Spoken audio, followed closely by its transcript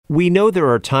We know there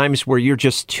are times where you're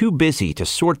just too busy to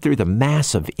sort through the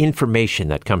mass of information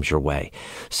that comes your way.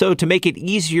 So to make it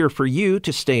easier for you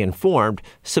to stay informed,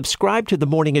 subscribe to The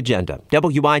Morning Agenda,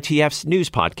 WITF's news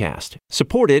podcast,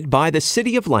 supported by the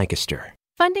City of Lancaster.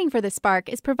 Funding for The Spark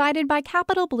is provided by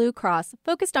Capital Blue Cross,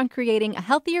 focused on creating a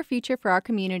healthier future for our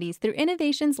communities through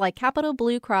innovations like Capital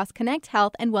Blue Cross Connect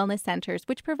Health and Wellness Centers,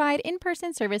 which provide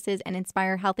in-person services and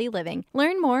inspire healthy living.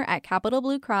 Learn more at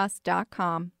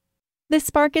capitalbluecross.com. The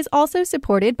Spark is also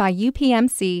supported by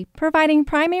UPMC, providing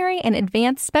primary and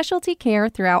advanced specialty care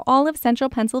throughout all of central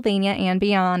Pennsylvania and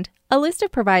beyond. A list of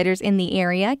providers in the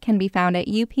area can be found at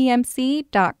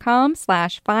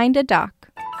upmc.com/findadoc.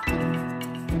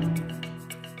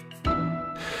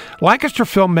 Lancaster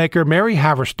filmmaker Mary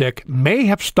Haverstick may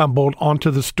have stumbled onto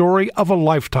the story of a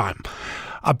lifetime,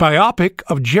 a biopic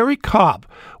of Jerri Cobb,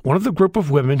 one of the group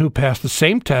of women who passed the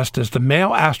same test as the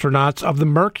male astronauts of the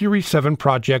Mercury 7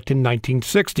 project in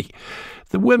 1960.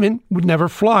 The women would never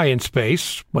fly in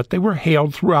space, but they were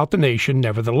hailed throughout the nation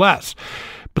nevertheless.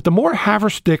 But the more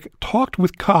Haverstick talked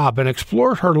with Cobb and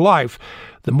explored her life,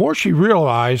 the more she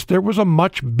realized there was a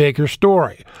much bigger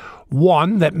story,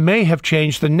 one that may have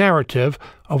changed the narrative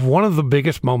of one of the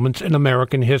biggest moments in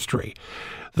American history.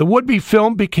 The would-be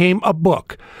film became a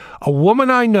book, A Woman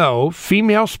I Know,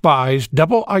 Female Spies,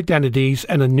 Double Identities,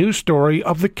 and a New Story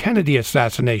of the Kennedy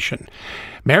Assassination.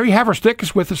 Mary Haverstick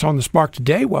is with us on The Spark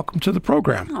today. Welcome to the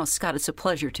program. Oh, Scott, it's a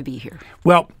pleasure to be here.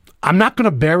 Well, I'm not going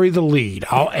to bury the lead.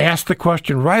 I'll ask the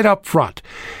question right up front.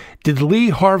 Did Lee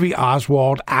Harvey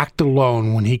Oswald act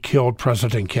alone when he killed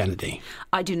President Kennedy?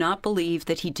 I do not believe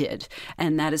that he did,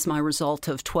 and that is my result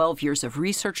of 12 years of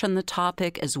research on the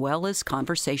topic, as well as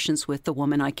conversations with the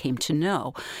woman I came to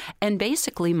know. And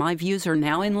basically, my views are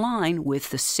now in line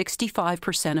with the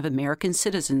 65% of American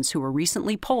citizens who were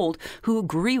recently polled who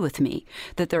agree with me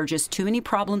that there are just too many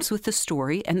problems with the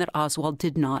story and that Oswald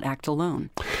did not act alone.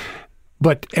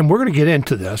 And we're going to get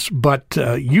into this, but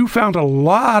you found a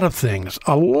lot of things,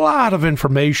 a lot of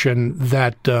information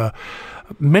that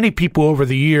many people over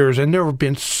the years, and there have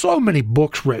been so many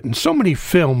books written, so many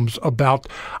films about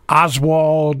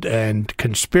Oswald and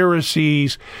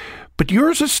conspiracies, but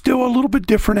yours is still a little bit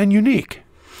different and unique.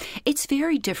 It's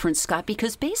very different, Scott,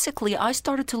 because basically I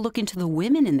started to look into the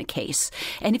women in the case.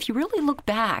 And if you really look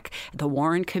back, the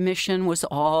Warren Commission was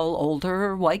all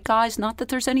older white guys. Not that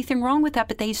there's anything wrong with that,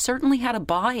 but they certainly had a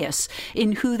bias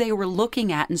in who they were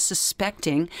looking at and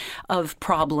suspecting of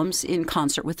problems in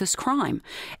concert with this crime.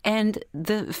 And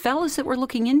the fellas that were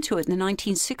looking into it in the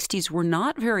 1960s were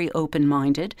not very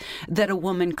open-minded that a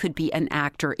woman could be an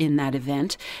actor in that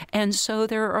event. And so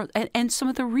and some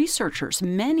of the researchers,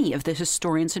 many of the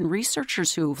historians and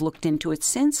researchers who have looked into it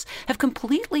since have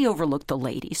completely overlooked the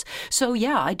ladies. So,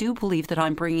 yeah, I do believe that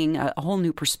I'm bringing a whole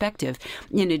new perspective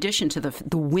in addition to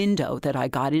the window that I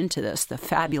got into this, the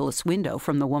fabulous window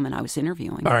from the woman I was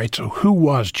interviewing. All right, so who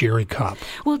was Jerri Cobb?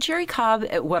 Well, Jerri Cobb,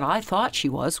 what I thought she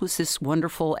was this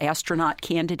wonderful astronaut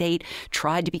candidate,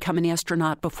 tried to become an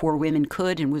astronaut before women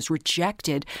could and was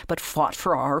rejected, but fought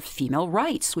for our female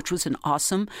rights, which was an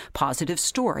awesome, positive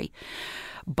story.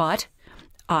 But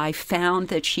I found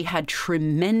that she had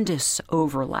tremendous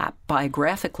overlap,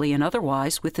 biographically and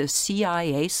otherwise, with a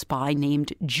CIA spy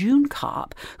named June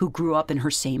Cobb, who grew up in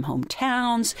her same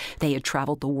hometowns. They had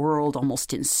traveled the world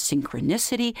almost in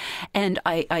synchronicity, and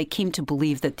I came to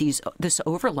believe that this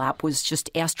overlap was just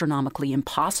astronomically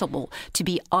impossible to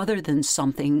be other than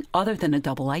something other than a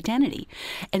double identity.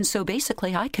 And so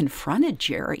basically I confronted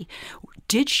Jerri.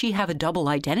 Did she have a double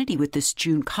identity with this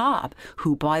June Cobb,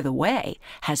 who, by the way,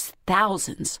 has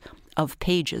thousands of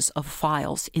pages of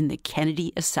files in the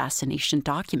Kennedy assassination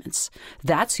documents?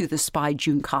 That's who the spy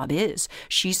June Cobb is.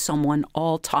 She's someone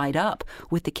all tied up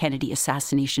with the Kennedy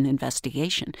assassination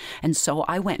investigation. And so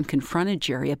I went and confronted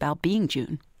Jerri about being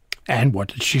June. And what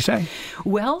did she say?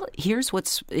 Well, here's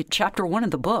what's chapter 1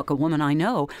 of the book, A Woman I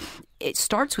Know. It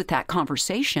starts with that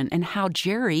conversation and how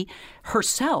Jerri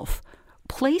herself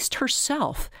placed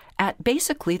herself at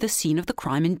basically the scene of the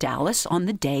crime in Dallas on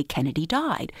the day Kennedy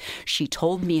died. She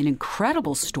told me an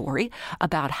incredible story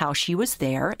about how she was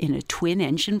there in a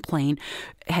twin-engine plane,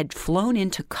 had flown in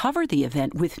to cover the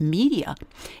event with media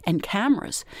and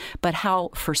cameras, but how,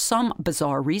 for some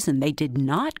bizarre reason, they did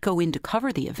not go in to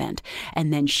cover the event.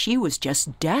 And then she was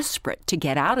just desperate to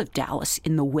get out of Dallas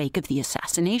in the wake of the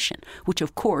assassination, which,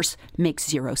 of course, makes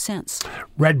zero sense.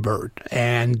 Redbird,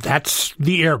 and that's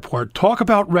the airport. Talk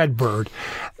about Redbird.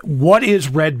 What is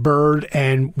Redbird,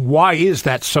 and why is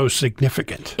that so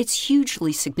significant? It's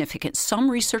hugely significant.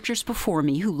 Some researchers before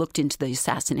me who looked into the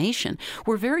assassination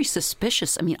were very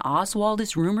suspicious. I mean, Oswald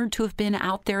is rumored to have been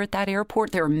out there at that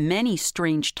airport. There are many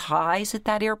strange ties at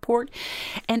that airport.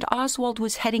 And Oswald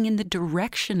was heading in the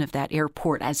direction of that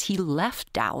airport as he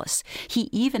left Dallas. He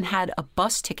even had a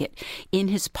bus ticket in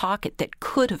his pocket that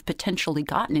could have potentially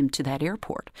gotten him to that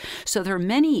airport. So there are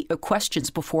many questions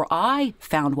before I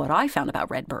found what I found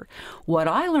about Redbird. What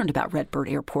I learned about Redbird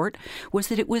Airport was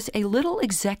that it was a little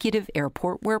executive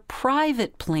airport where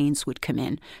private planes would come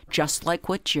in, just like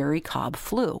what Jerri Cobb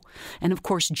flew. And of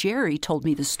course, Jerri told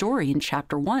me the story in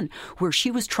Chapter 1, where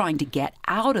she was trying to get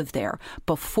out of there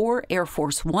before Air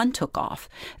Force One took off.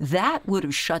 That would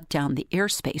have shut down the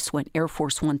airspace when Air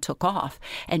Force One took off.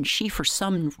 And she, for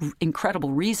some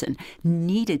incredible reason,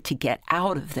 needed to get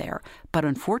out of there. But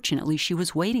unfortunately, she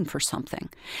was waiting for something.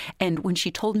 And when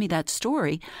she told me that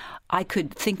story, I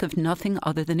could think of nothing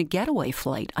other than a getaway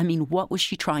flight. I mean, what was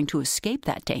she trying to escape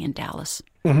that day in Dallas?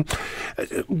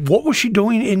 Mm-hmm. What was she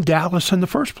doing in Dallas in the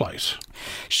first place?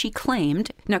 She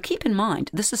claimed, now keep in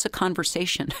mind, this is a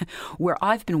conversation where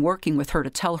I've been working with her to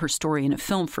tell her story in a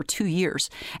film for 2 years,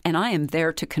 and I am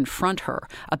there to confront her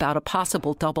about a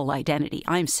possible double identity.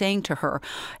 I am saying to her,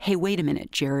 hey, wait a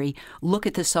minute, Jerri, look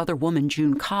at this other woman,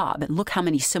 June Cobb, and look how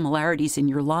many similarities in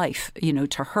your life,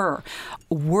 to her.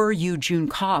 Were you June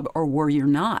Cobb or were you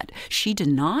not? She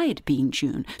denied being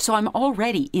June. So I'm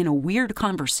already in a weird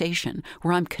conversation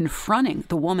where I'm confronting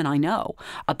the woman I know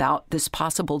about this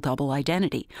possible double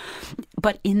identity.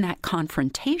 But in that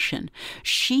confrontation,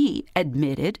 she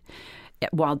admitted,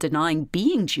 while denying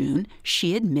being June,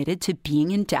 she admitted to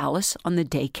being in Dallas on the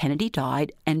day Kennedy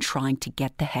died and trying to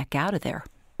get the heck out of there.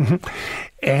 Mm-hmm.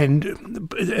 And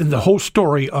the whole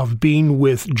story of being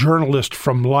with journalists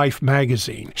from Life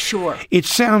magazine. Sure. It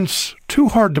sounds too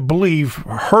hard to believe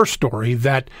her story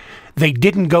that they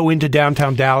didn't go into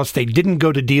downtown Dallas. They didn't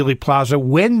go to Dealey Plaza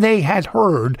when they had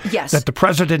heard that the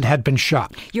president had been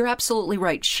shot. You're absolutely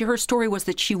right. Her story was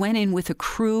that she went in with a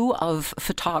crew of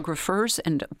photographers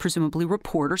and presumably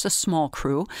reporters, a small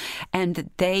crew, and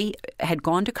that they had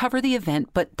gone to cover the event,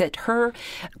 but that her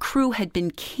crew had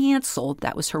been canceled,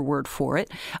 that was her word for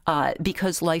it,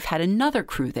 because Life had another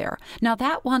crew there. Now,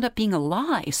 that wound up being a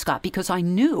lie, Scott, because I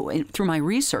knew through my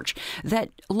research that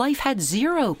Life had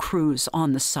 0 crews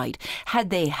on the site. Had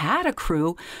they had a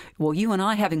crew, well, you and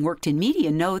I, having worked in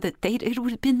media, know that it would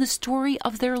have been the story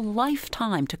of their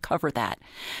lifetime to cover that.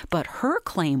 But her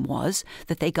claim was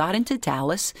that they got into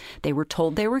Dallas, they were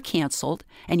told they were canceled,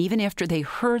 and even after they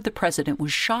heard the president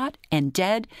was shot and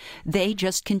dead, they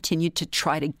just continued to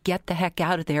try to get the heck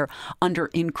out of there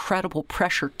under incredible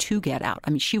pressure to get out.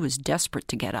 I mean, she was desperate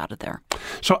to get out of there.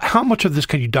 So how much of this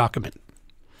can you document?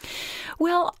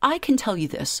 Well, I can tell you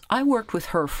this. I worked with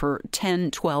her for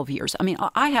 10, 12 years. I mean,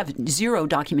 I have 0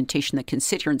 documentation that can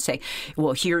sit here and say,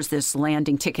 well, here's this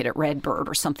landing ticket at Redbird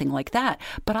or something like that.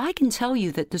 But I can tell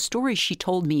you that the stories she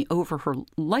told me over her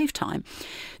lifetime,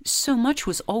 so much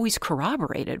was always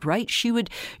corroborated, right? She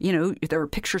would, there are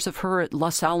pictures of her at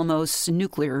Los Alamos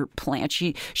nuclear plant.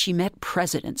 She met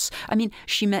presidents. I mean,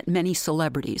 she met many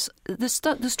celebrities. The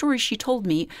stories she told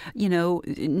me,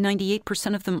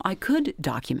 98% of them I could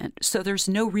document. So there's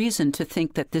no reason to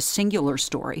think that this singular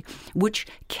story, which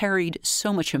carried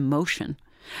so much emotion.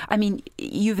 I mean,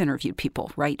 you've interviewed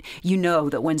people, right? You know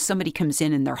that when somebody comes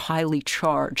in and they're highly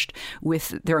charged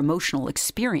with their emotional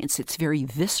experience, it's very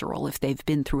visceral if they've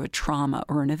been through a trauma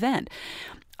or an event.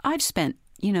 I've spent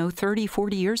 30,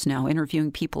 40 years now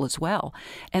interviewing people as well.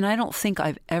 And I don't think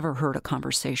I've ever heard a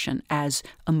conversation as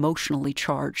emotionally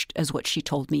charged as what she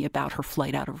told me about her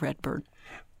flight out of Redbird.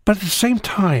 But at the same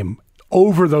time,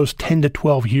 over those 10 to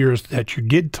 12 years that you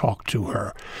did talk to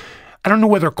her, I don't know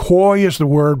whether coy is the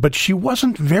word, but she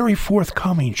wasn't very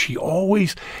forthcoming. She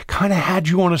always kind of had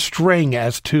you on a string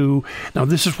as to, now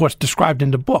this is what's described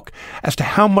in the book, as to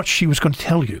how much she was going to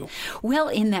tell you. Well,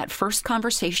 in that first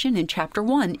conversation in Chapter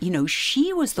 1,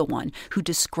 she was the one who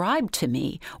described to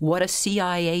me what a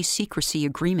CIA secrecy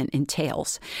agreement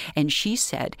entails. And she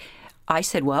said, I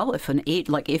said, well,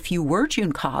 if you were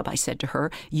June Cobb, I said to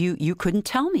her, you couldn't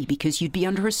tell me because you'd be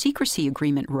under a secrecy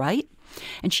agreement, right?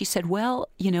 And she said, well,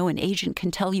 an agent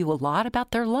can tell you a lot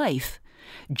about their life,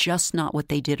 just not what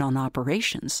they did on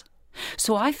operations.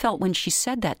 So I felt when she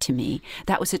said that to me,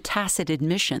 that was a tacit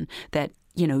admission that,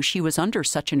 she was under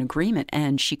such an agreement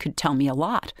and she could tell me a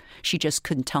lot. She just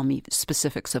couldn't tell me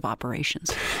specifics of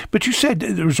operations. But you said,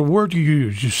 there was a word you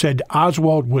used. You said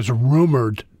Oswald was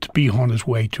rumored to be on his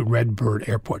way to Redbird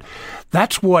Airport.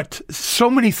 That's what so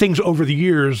many things over the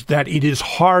years that it is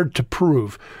hard to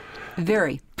prove.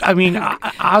 Very. I mean,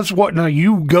 Oswald, now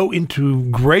you go into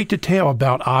great detail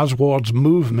about Oswald's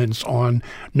movements on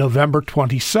November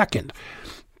 22nd.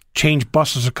 Changed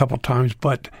buses a couple times,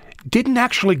 but didn't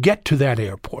actually get to that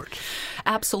airport.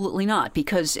 Absolutely not,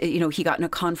 because, he got in a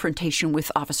confrontation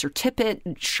with Officer Tippett,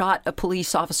 shot a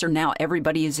police officer. Now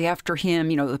everybody is after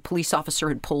him. The police officer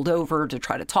had pulled over to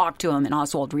try to talk to him, and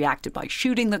Oswald reacted by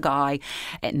shooting the guy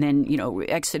and then,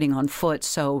 exiting on foot.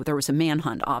 So there was a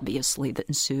manhunt, obviously, that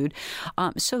ensued.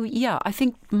 I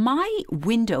think my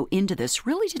window into this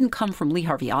really didn't come from Lee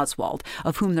Harvey Oswald,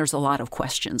 of whom there's a lot of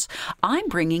questions. I'm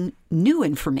bringing new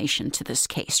information to this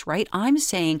case, right? I'm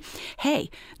saying, hey,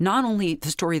 not only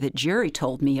the story that Jerri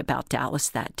told me about Dallas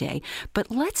that day, but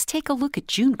let's take a look at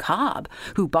June Cobb,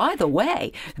 who, by the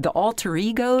way, the alter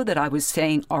ego that I was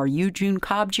saying, are you June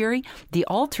Cobb, Jerri? The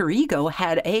alter ego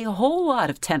had a whole lot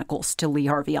of tentacles to Lee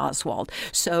Harvey Oswald.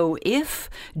 So if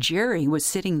Jerri was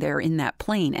sitting there in that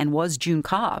plane and was June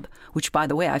Cobb, which, by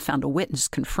the way, I found a witness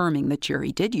confirming that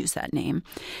Jerri did use that name,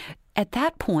 at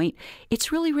that point,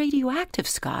 it's really radioactive,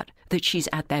 Scott, that she's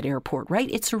at that airport, right?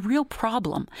 It's a real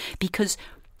problem because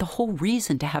the whole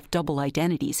reason to have double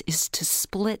identities is to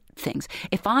split things.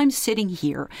 If I'm sitting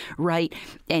here, right,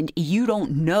 and you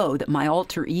don't know that my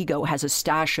alter ego has a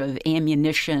stash of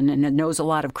ammunition and knows a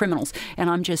lot of criminals, and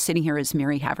I'm just sitting here as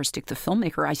Mary Haverstick, the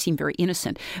filmmaker, I seem very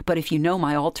innocent. But if you know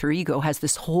my alter ego has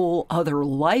this whole other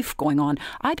life going on,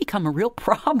 I become a real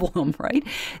problem, right?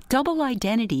 Double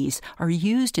identities are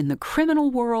used in the criminal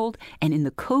world and in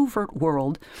the covert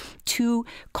world to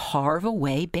carve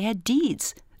away bad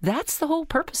deeds. That's the whole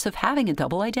purpose of having a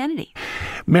double identity.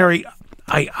 Mary,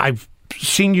 I've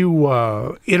seen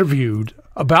you interviewed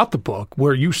about the book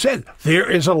where you said there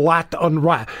is a lot to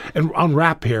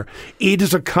unwrap here. It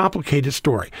is a complicated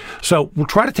story. So we'll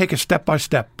try to take it step by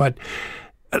step, but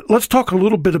let's talk a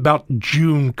little bit about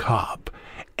June Cobb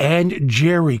and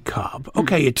Jerri Cobb.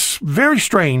 Okay, it's very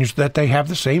strange that they have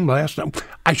the same last name.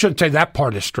 I shouldn't say that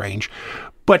part is strange,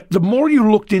 but the more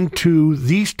you looked into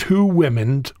these two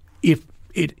women, if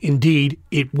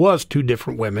it was two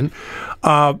different women,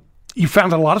 you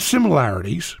found a lot of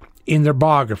similarities in their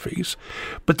biographies,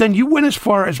 but then you went as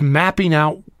far as mapping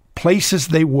out places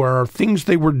they were, things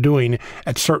they were doing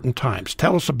at certain times.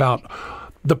 Tell us about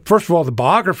first of all, the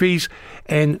biographies,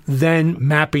 and then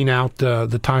mapping out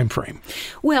the time frame.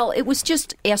 Well, it was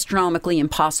just astronomically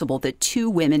impossible that two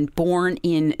women born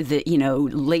in the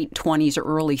late 20s or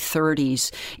early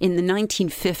 30s in the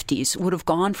 1950s would have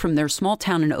gone from their small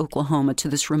town in Oklahoma to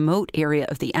this remote area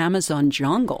of the Amazon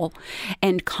jungle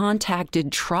and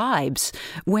contacted tribes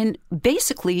when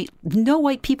basically no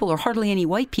white people or hardly any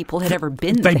white people had ever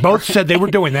been there. They both said they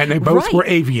were doing that, and they both were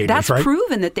aviators, That's right?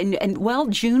 proven that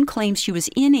June claims she was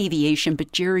in aviation, but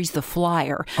Jerri's the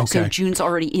flyer. Okay. So June's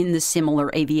already in the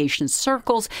similar aviation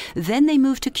circles. Then they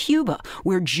move to Cuba,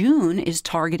 where June is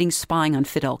targeting spying on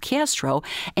Fidel Castro,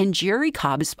 and Jerri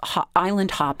Cobb is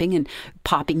island hopping and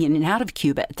popping in and out of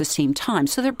Cuba at the same time.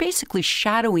 So they're basically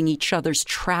shadowing each other's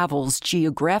travels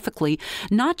geographically,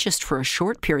 not just for a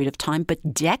short period of time,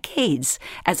 but decades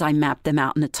as I mapped them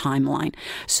out in the timeline.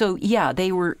 So yeah,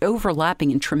 they were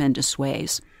overlapping in tremendous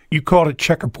ways. You called it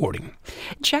checkerboarding.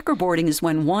 Checkerboarding is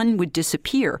when one would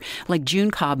disappear. Like June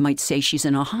Cobb might say she's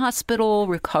in a hospital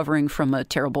recovering from a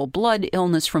terrible blood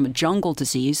illness from a jungle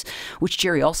disease, which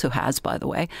Jerri also has, by the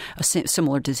way, a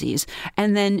similar disease.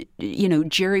 And then,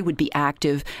 Jerri would be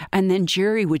active, and then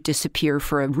Jerri would disappear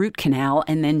for a root canal,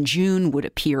 and then June would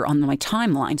appear on my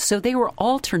timeline. So they were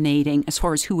alternating as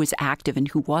far as who was active and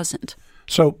who wasn't.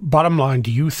 So, bottom line,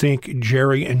 do you think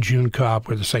Jerri and June Cobb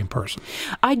were the same person?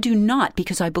 I do not,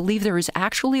 because I believe there is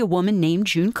actually a woman named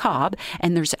June Cobb,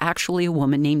 and there's actually a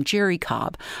woman named Jerri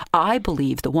Cobb. I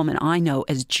believe the woman I know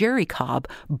as Jerri Cobb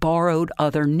borrowed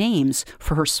other names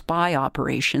for her spy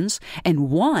operations, and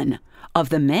one of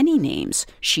the many names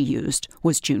she used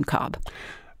was June Cobb.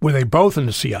 Were they both in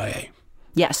the CIA?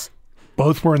 Yes.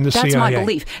 Both were in the CIA. That's my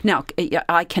belief. Now,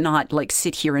 I cannot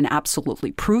sit here and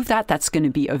absolutely prove that. That's going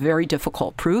to be a very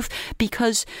difficult proof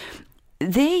because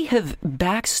they have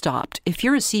backstopped. If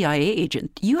you're a CIA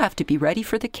agent, you have to be ready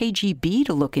for the KGB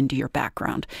to look into your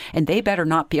background, and they better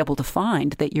not be able to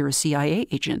find that you're a CIA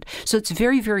agent. So it's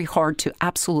very, very hard to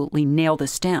absolutely nail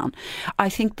this down. I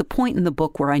think the point in the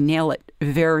book where I nail it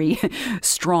very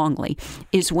strongly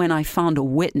is when I found a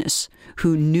witness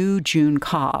who knew June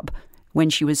Cobb when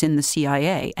she was in the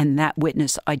CIA, and that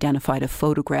witness identified a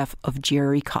photograph of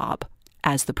Jerri Cobb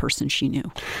as the person she knew.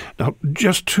 Now,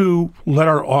 just to let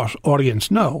our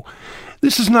audience know,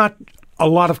 this is not a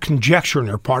lot of conjecture on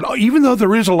their part, even though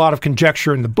there is a lot of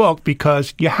conjecture in the book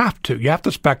because you have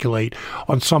to speculate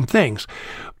on some things.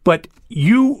 But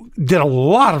you did a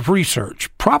lot of research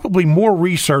probably more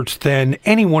research than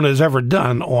anyone has ever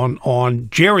done on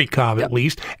Jerri Cobb, at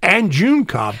least, and June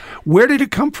Cobb. Where did it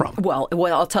come from? Well,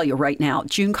 I'll tell you right now,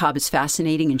 June Cobb is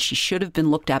fascinating, and she should have been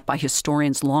looked at by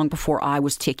historians long before I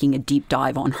was taking a deep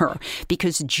dive on her.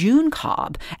 Because June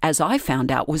Cobb, as I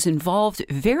found out, was involved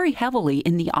very heavily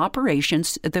in the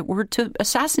operations that were to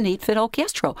assassinate Fidel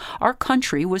Castro. Our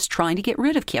country was trying to get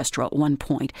rid of Castro at one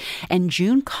point. And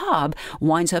June Cobb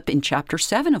winds up in Chapter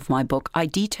 7 of my book. I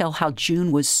detail how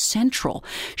June was central.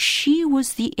 She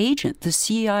was the agent, the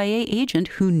CIA agent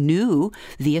who knew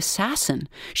the assassin.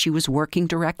 She was working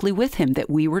directly with him, that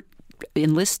we were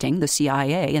enlisting, the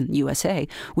CIA and USA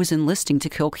was enlisting to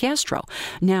kill Castro.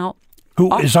 Now,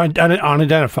 who is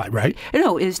unidentified, right?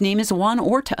 No, his name is Juan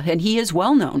Orta, and he is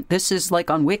well known. This is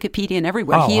like on Wikipedia and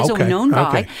everywhere. He is a known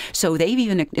guy. So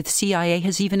the CIA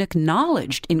has even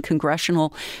acknowledged in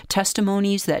congressional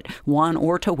testimonies that Juan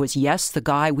Orta was, yes, the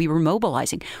guy we were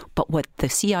mobilizing. But what the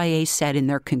CIA said in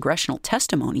their congressional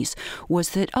testimonies was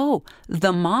that,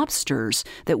 the mobsters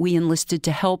that we enlisted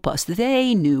to help us,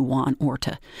 they knew Juan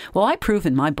Orta. Well, I prove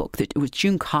in my book that it was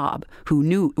June Cobb who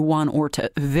knew Juan Orta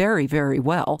very, very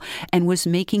well, and was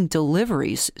making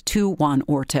deliveries to Juan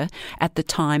Orta at the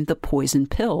time the poison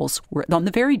pills were, on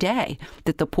the very day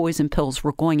that the poison pills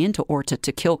were going into Orta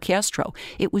to kill Castro.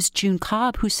 It was June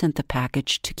Cobb who sent the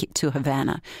package to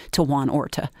Havana to Juan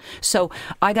Orta. So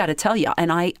I got to tell you,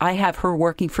 and I have her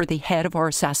working for the head of our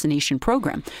assassination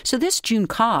program. So this June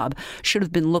Cobb should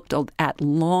have been looked at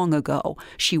long ago.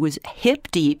 She was hip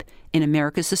deep in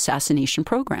America's assassination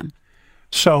program.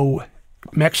 So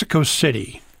Mexico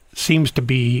City seems to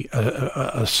be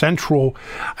a central.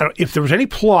 If there was any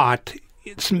plot,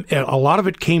 a lot of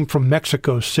it came from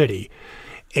Mexico City.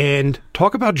 And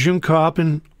talk about June Cobb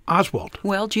and Oswald.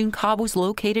 Well, June Cobb was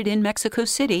located in Mexico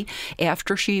City.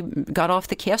 After she got off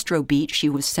the Castro beat, she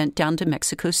was sent down to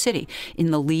Mexico City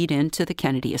in the lead into the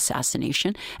Kennedy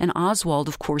assassination. And Oswald,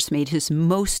 of course, made his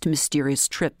most mysterious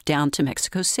trip down to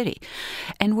Mexico City.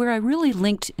 And where I really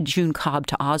linked June Cobb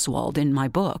to Oswald in my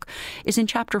book is in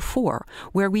Chapter 4,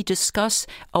 where we discuss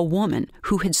a woman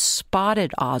who had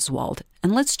spotted Oswald.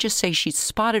 And let's just say she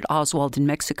spotted Oswald in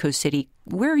Mexico City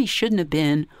where he shouldn't have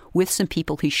been, with some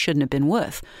people he shouldn't have been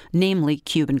with, namely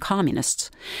Cuban communists.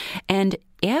 And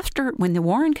when the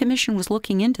Warren Commission was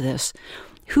looking into this,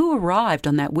 who arrived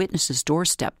on that witness's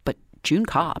doorstep but June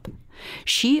Cobb?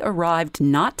 She arrived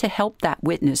not to help that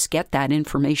witness get that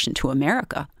information to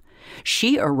America.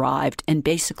 She arrived and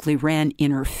basically ran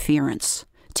interference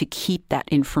to keep that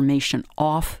information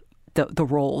off the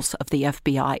roles of the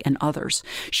FBI and others.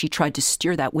 She tried to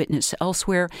steer that witness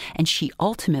elsewhere, and she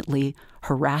ultimately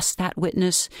harassed that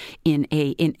witness in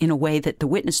a way that the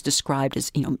witness described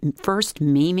as, first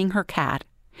maiming her cat,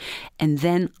 and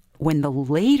then when the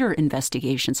later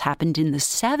investigations happened in the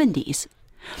 70s,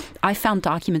 I found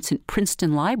documents in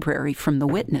Princeton Library from the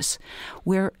witness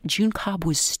where June Cobb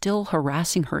was still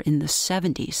harassing her in the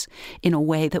 70s in a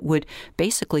way that would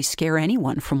basically scare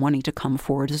anyone from wanting to come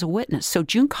forward as a witness. So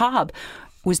June Cobb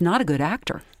was not a good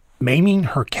actor. Maiming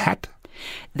her cat?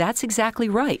 That's exactly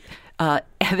right.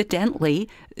 Evidently,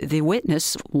 the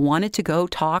witness wanted to go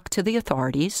talk to the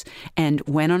authorities and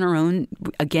went on her own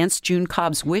against June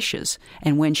Cobb's wishes.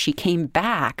 And when she came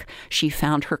back, she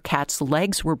found her cat's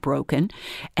legs were broken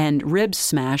and ribs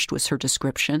smashed, was her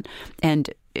description. And,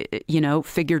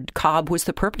 figured Cobb was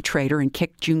the perpetrator and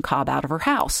kicked June Cobb out of her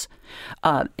house.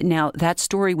 Now, that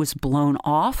story was blown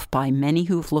off by many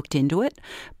who've looked into it.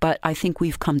 But I think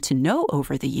we've come to know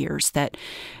over the years that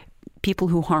people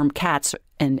who harm cats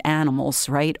and animals,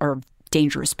 right, are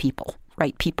dangerous people,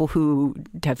 right? People who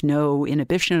have no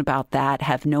inhibition about that,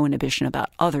 have no inhibition about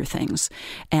other things.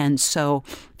 And so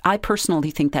I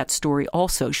personally think that story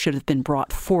also should have been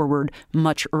brought forward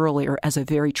much earlier as a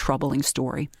very troubling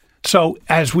story. So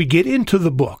as we get into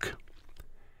the book,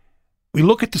 we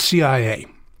look at the CIA.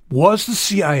 Was the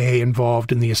CIA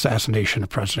involved in the assassination of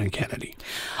President Kennedy?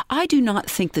 I do not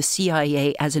think the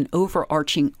CIA as an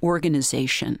overarching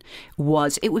organization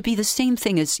was. It would be the same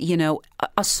thing as,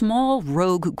 a small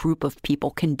rogue group of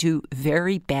people can do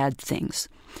very bad things.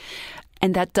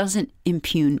 And that doesn't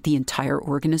impugn the entire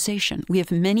organization. We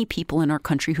have many people in our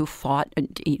country who fought,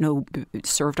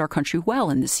 served our country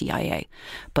well in the CIA.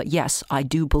 But yes, I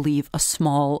do believe a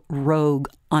small, rogue,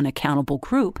 unaccountable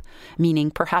group,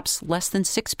 meaning perhaps less than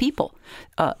 6 people,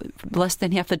 less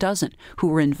than half a dozen, who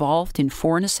were involved in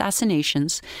foreign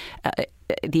assassinations,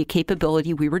 the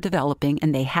capability we were developing,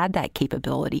 and they had that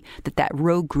capability, that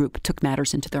rogue group took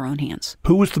matters into their own hands.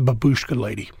 Who was the babushka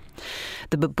lady?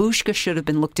 The babushka should have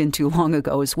been looked into long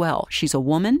ago as well. She's a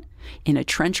woman in a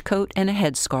trench coat and a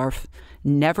headscarf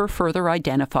never further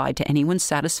identified to anyone's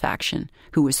satisfaction,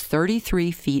 who was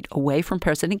 33 feet away from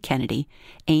President Kennedy,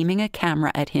 aiming a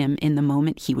camera at him in the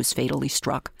moment he was fatally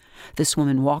struck. This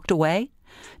woman walked away.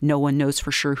 No one knows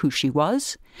for sure who she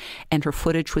was, and her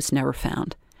footage was never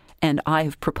found. And I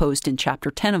have proposed in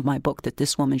Chapter 10 of my book that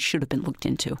this woman should have been looked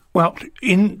into. Well,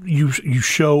 you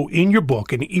show in your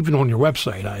book, and even on your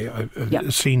website,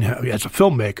 I've seen how, as a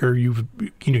filmmaker, you've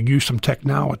used some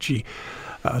technology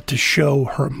to show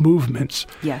her movements.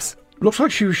 Yes. Looks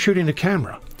like she was shooting a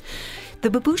camera. The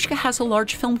babushka has a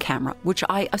large film camera,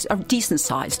 a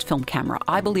decent-sized film camera.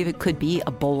 I believe it could be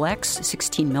a Bolex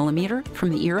 16 millimeter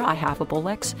from the era. I have a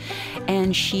Bolex.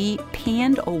 And she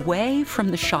panned away from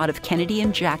the shot of Kennedy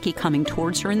and Jackie coming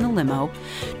towards her in the limo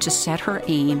to set her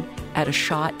aim at a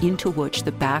shot into which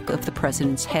the back of the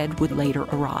president's head would later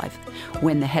arrive.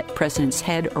 When the president's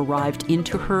head arrived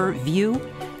into her view,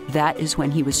 that is when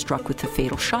he was struck with the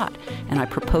fatal shot. And I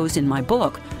propose in my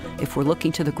book, if we're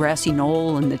looking to the grassy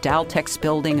knoll and the Daltex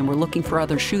building and we're looking for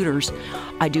other shooters,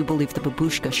 I do believe the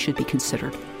babushka should be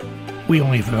considered. We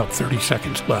only have about 30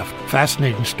 seconds left.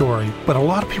 Fascinating story. But a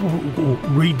lot of people will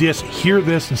read this, hear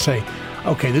this, and say,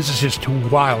 okay, this is just too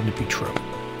wild to be true.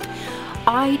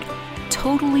 I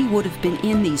totally would have been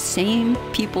in these same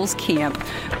people's camp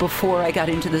before I got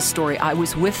into this story. I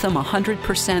was with them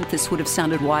 100%. This would have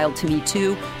sounded wild to me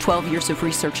too. 12 years of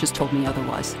research has told me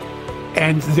otherwise.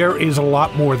 And there is a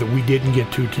lot more that we didn't get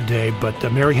to today,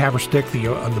 but Mary Haverstick,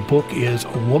 the book is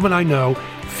A Woman I Know,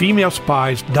 Female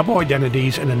Spies, Double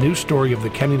Identities, and a New Story of the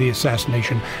Kennedy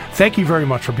Assassination. Thank you very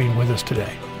much for being with us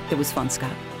today. It was fun,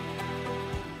 Scott.